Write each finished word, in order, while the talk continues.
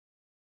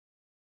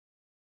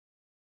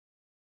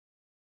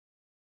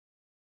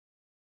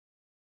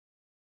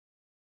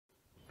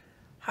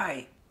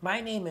Hi,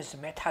 my name is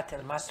Medhat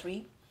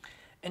Elmasry,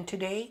 and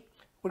today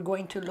we're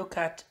going to look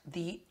at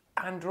the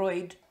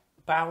Android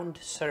bound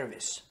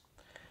service.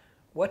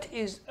 What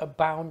is a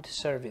bound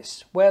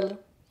service? Well,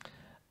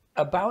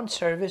 a bound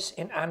service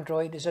in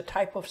Android is a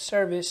type of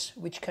service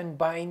which can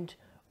bind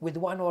with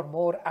one or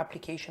more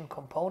application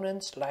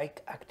components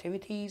like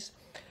activities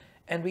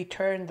and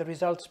return the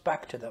results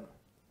back to them.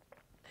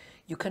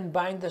 You can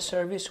bind the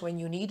service when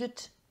you need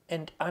it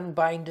and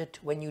unbind it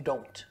when you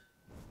don't.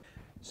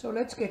 So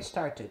let's get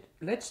started.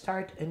 Let's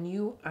start a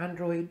new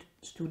Android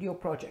Studio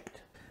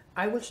project.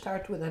 I will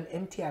start with an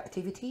empty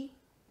activity,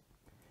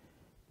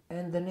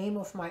 and the name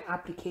of my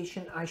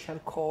application I shall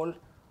call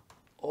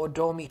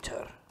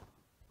Odometer.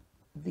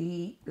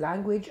 The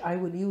language I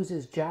will use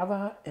is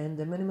Java, and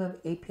the minimum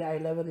API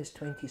level is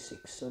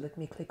 26. So let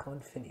me click on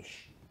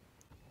Finish.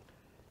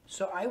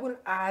 So I will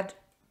add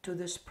to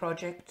this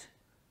project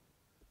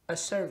a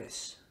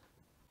service.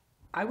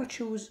 I will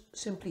choose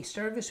simply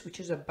service,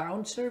 which is a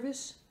bound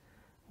service,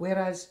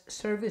 whereas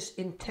service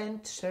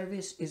intent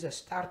service is a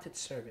started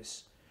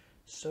service.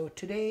 So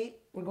today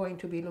we're going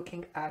to be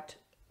looking at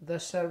the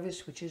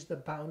service which is the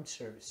bound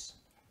service.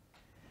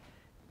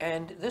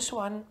 And this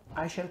one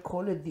I shall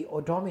call it the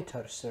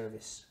odometer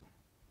service.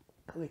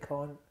 Click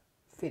on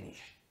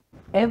Finish.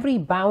 Every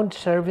bound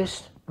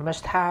service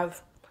must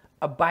have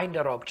a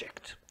binder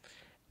object.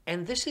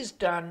 And this is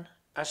done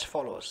as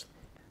follows.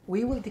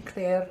 We will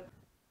declare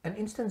an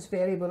instance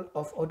variable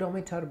of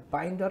odometer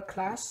binder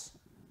class,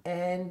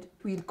 and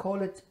we'll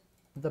call it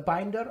the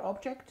binder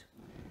object.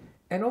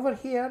 And over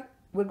here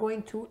we're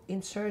going to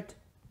insert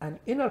an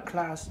inner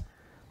class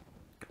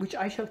which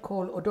I shall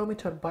call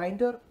odometer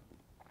binder,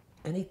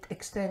 and it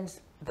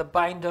extends the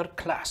binder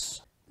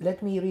class.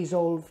 Let me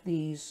resolve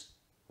these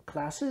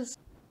classes.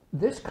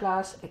 This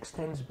class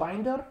extends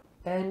binder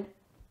and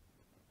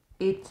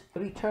it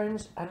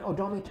returns an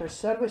odometer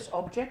service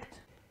object.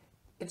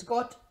 It's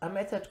got a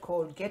method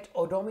called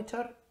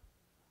getOdometer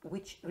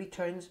which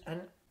returns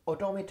an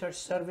odometer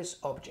service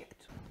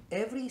object.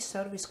 Every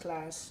service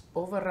class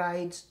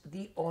overrides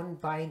the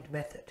onBind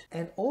method,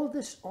 and all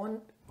this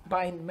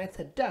onBind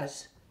method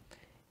does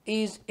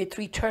is it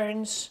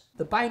returns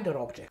the binder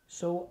object.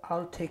 So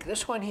I'll take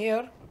this one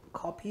here,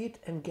 copy it,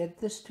 and get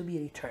this to be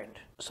returned.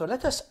 So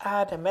let us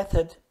add a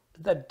method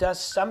that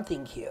does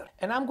something here,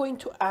 and I'm going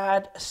to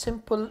add a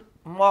simple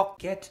mock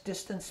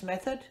getDistance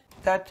method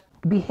that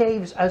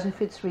behaves as if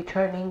it's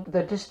returning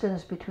the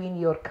distance between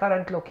your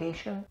current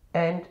location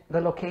and the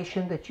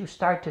location that you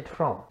started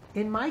from.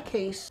 In my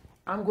case,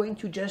 I'm going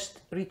to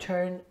just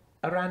return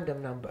a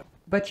random number,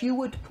 but you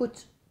would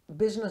put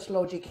business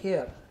logic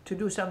here to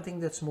do something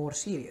that's more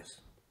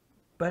serious.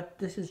 But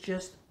this is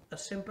just a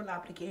simple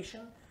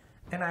application,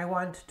 and I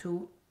want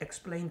to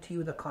explain to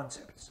you the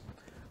concepts.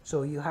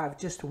 So you have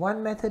just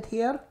one method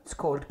here. It's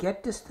called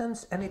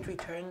getDistance, and it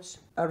returns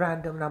a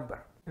random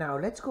number. Now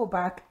let's go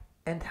back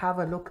and have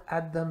a look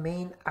at the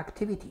main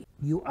activity,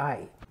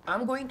 UI.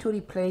 I'm going to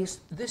replace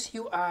this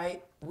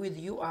UI with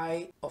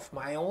UI of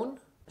my own.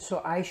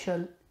 So I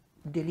shall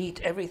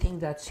delete everything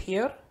that's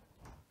here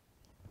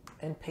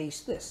and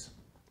paste this.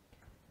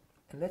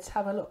 And let's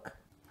have a look.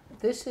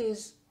 This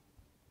is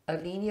a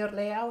linear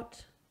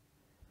layout.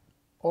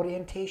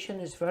 Orientation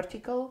is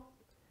vertical.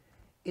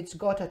 It's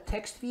got a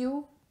text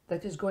view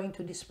that is going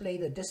to display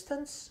the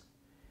distance.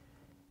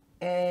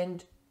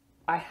 And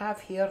I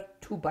have here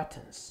two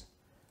buttons,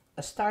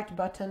 a start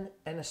button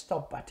and a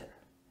stop button.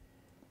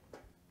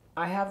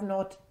 I have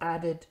not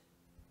added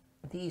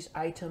these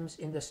items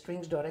in the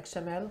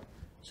strings.xml,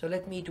 so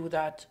let me do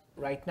that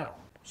right now.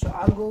 So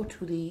I'll go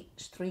to the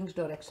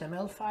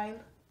strings.xml file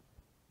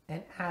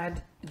and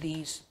add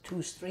these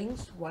two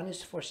strings. One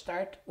is for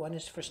start, one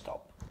is for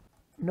stop.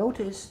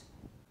 Notice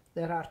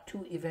there are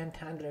two event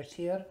handlers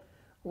here.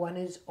 One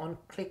is on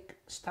click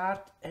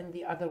start and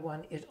the other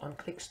one is on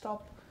click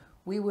stop.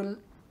 We will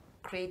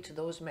create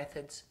those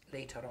methods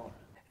later on.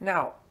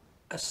 Now,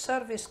 a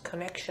service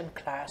connection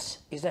class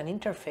is an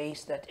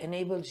interface that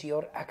enables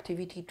your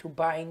activity to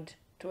bind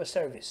to a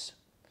service.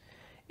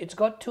 It's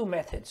got two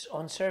methods,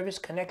 on service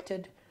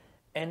connected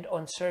and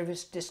on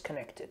service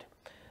disconnected.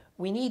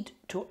 We need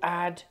to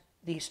add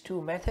these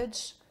two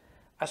methods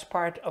as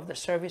part of the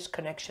service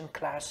connection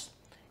class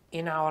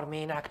in our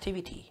main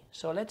activity.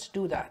 So let's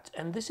do that.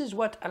 And this is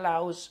what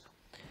allows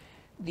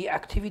the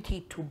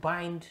activity to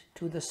bind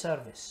to the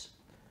service.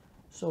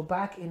 So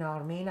back in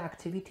our main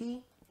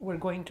activity, we're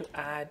going to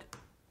add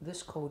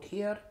this code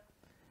here,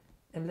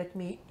 and let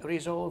me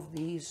resolve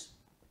these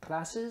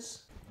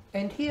classes.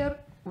 And here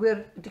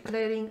we're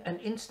declaring an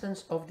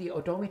instance of the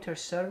odometer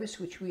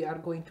service, which we are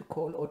going to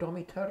call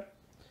odometer,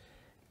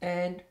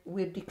 and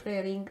we're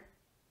declaring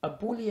a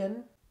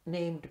boolean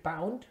named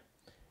bound,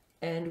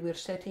 and we're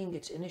setting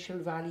its initial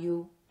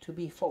value to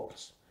be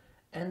false.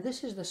 And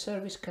this is the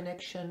service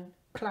connection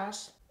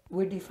class.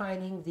 We're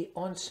defining the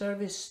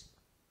onService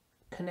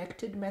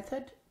connected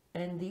method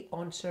and the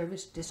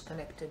onService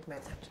disconnected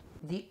method.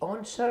 The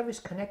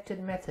onService connected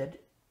method,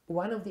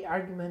 one of the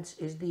arguments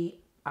is the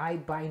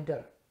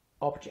iBinder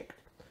object.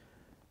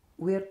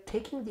 we're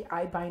taking the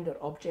iBinder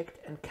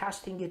object and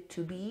casting it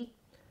to be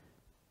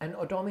an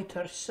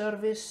odometer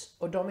service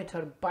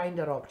odometer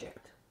binder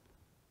object.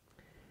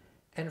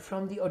 And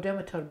from the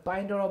odometer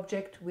binder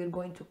object, we're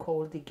going to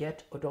call the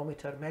get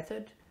odometer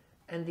method,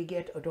 and the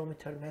get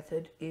odometer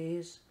method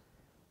is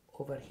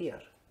over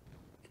here.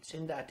 It's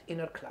in that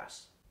inner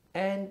class.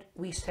 And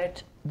we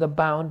set the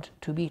bound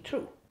to be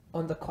true.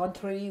 On the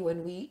contrary,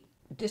 when we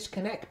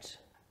disconnect,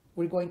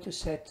 we're going to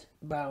set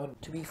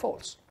bound to be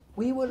false.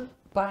 We will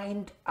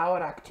bind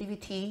our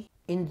activity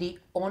in the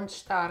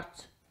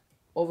onStart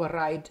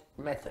override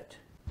method.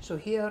 So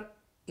here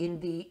in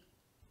the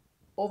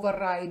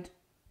override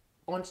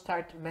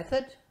onStart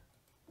method,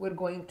 we're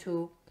going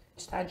to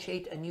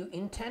instantiate a new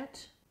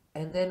intent,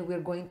 and then we're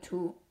going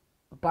to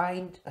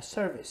bind a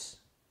service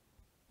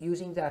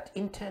using that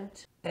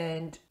intent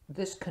and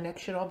this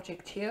connection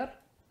object here,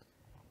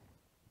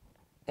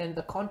 and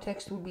the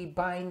context will be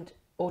bind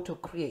auto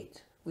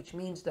create, which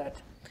means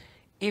that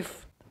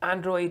if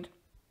Android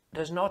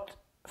does not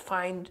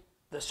find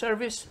the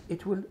service,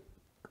 it will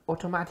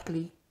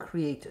automatically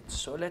create it.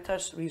 So let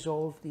us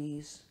resolve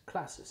these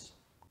classes.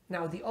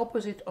 Now the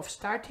opposite of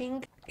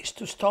starting is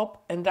to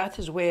stop, and that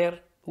is where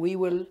we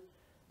will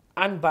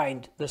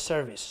unbind the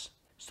service.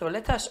 So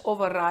let us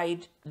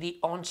override the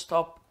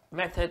onStop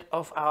method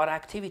of our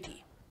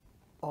activity.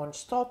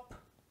 OnStop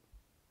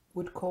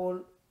would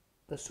call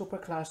the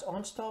superclass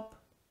onStop,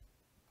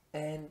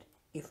 and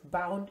if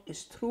bound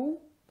is true,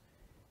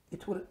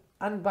 it will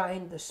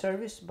unbind the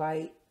service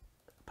by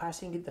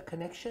passing it the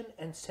connection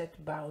and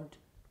set bound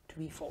to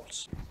be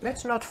false.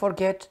 Let's not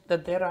forget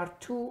that there are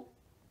two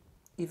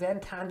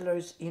event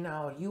handlers in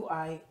our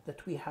UI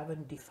that we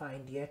haven't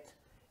defined yet,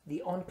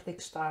 the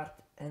onClick start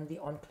and the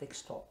onClick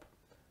stop.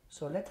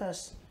 So let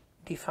us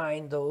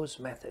define those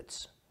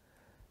methods.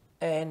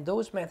 And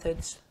those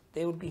methods,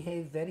 they will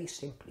behave very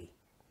simply.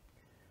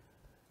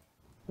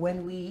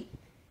 When we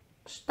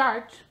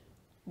start,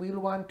 we'll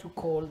want to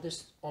call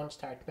this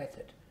onStart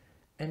method.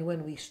 And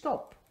when we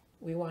stop,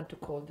 we want to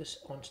call this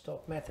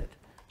onStop method.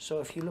 So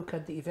if you look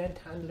at the event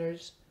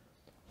handlers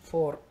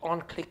for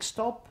onClick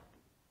stop,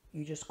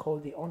 you just call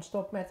the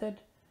onStop method,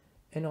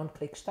 and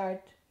onClick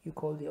start, you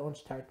call the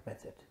onStart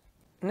method.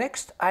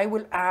 Next, I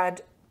will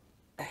add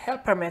a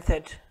helper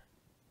method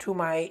to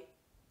my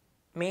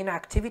main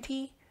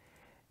activity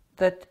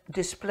that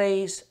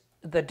displays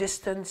the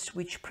distance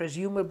which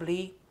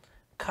presumably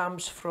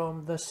comes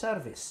from the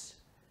service.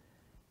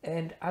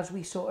 And as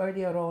we saw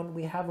earlier on,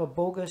 we have a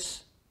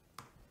bogus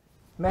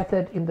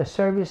method in the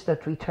service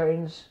that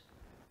returns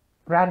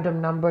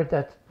random number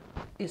that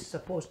is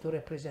supposed to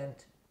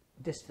represent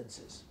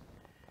distances.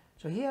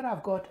 So here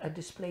I've got a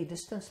display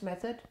distance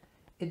method.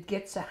 It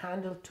gets a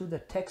handle to the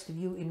text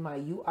view in my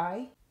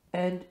UI,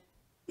 and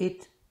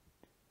it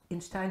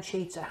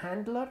instantiates a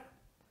handler,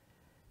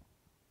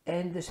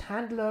 and this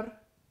handler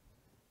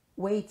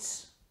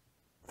waits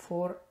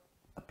for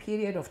a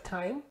period of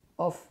time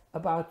of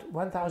about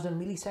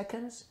 1000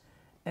 milliseconds,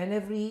 and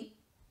every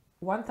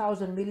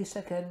 1000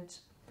 milliseconds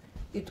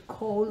it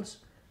calls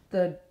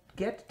the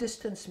get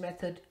distance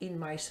method in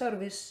my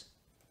service,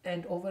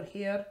 and over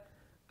here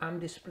I'm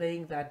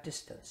displaying that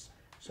distance.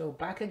 So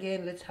back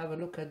again, let's have a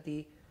look at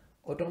the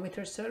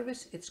odometer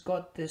service. It's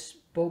got this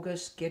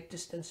bogus get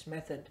distance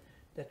method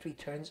that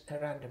returns a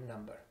random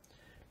number.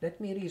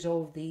 Let me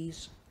resolve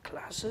these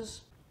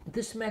classes.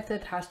 This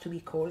method has to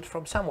be called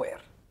from somewhere.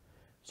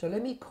 So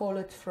let me call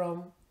it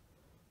from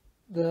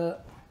the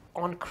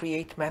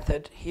onCreate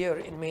method here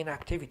in main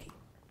activity.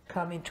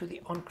 Come into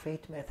the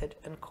onCreate method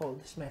and call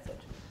this method.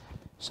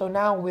 So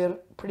now we're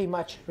pretty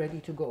much ready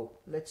to go.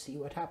 Let's see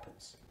what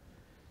happens.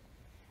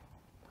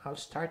 I'll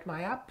start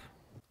my app,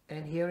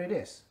 and here it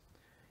is.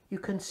 You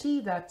can see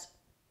that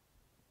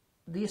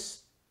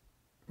this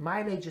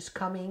mileage is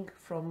coming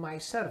from my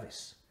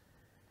service,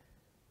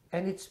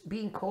 and it's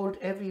being called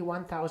every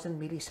 1000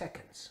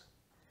 milliseconds.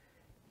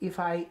 If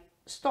I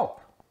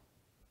stop,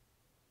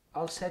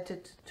 I'll set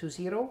it to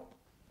 0,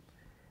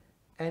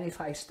 and if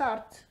I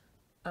start,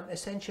 I'm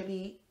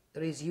essentially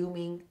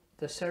resuming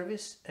the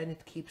service, and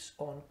it keeps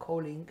on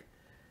calling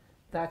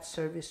that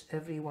service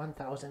every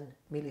 1000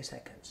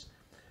 milliseconds.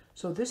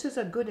 So this is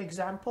a good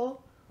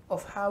example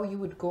of how you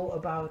would go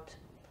about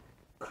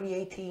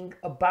creating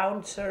a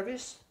bound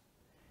service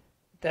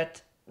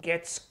that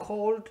gets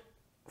called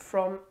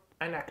from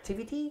an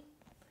activity,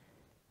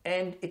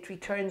 and it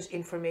returns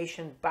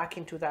information back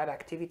into that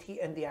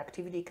activity, and the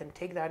activity can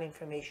take that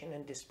information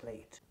and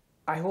display it.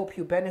 I hope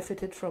you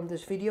benefited from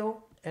this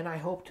video, and I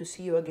hope to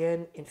see you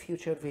again in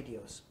future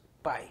videos.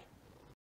 Bye.